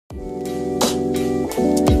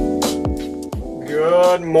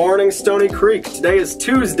Good morning, Stony Creek. Today is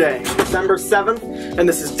Tuesday, December 7th, and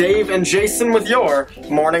this is Dave and Jason with your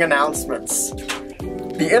morning announcements.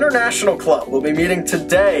 The International Club will be meeting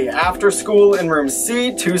today after school in room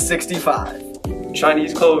C265.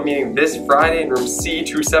 Chinese Club will be meeting this Friday in room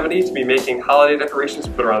C270 to be making holiday decorations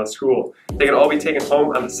to put around the school. They can all be taken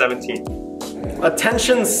home on the 17th.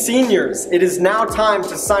 Attention seniors, it is now time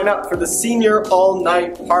to sign up for the Senior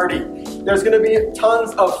All-Night Party. There's going to be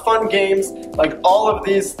tons of fun games like all of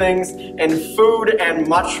these things and food and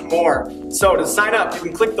much more. So to sign up, you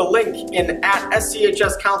can click the link in at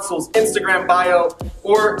SCHS Council's Instagram bio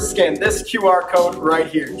or scan this QR code right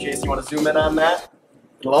here. Jason, you want to zoom in on that?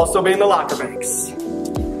 It'll also be in the locker banks.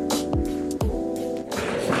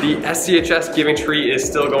 The SCHS Giving Tree is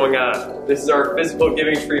still going on. This is our physical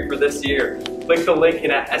giving tree for this year. Click the link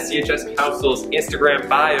in at SCHS Council's Instagram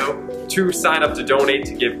bio to sign up to donate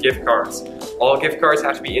to give gift cards. All gift cards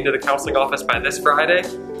have to be into the counseling office by this Friday.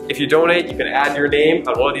 If you donate, you can add your name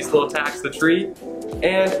on one of these little tags to the tree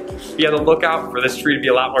and be on the lookout for this tree to be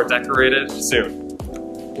a lot more decorated soon.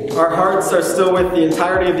 Our hearts are still with the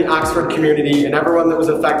entirety of the Oxford community and everyone that was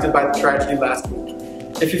affected by the tragedy last week.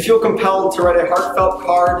 If you feel compelled to write a heartfelt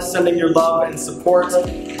card sending your love and support,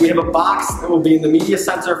 we have a box that will be in the media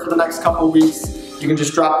center for the next couple weeks. You can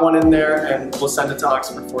just drop one in there and we'll send it to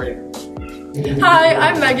Oxford for you. Hi,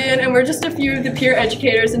 I'm Megan and we're just a few of the peer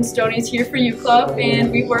educators in Stony's Here For You Club,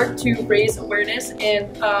 and we work to raise awareness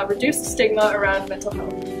and reduce the stigma around mental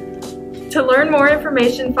health. To learn more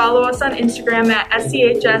information, follow us on Instagram at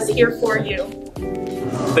SCHS Here For You.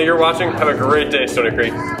 Thank you for watching. Have a great day, Stony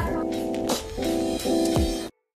Creek.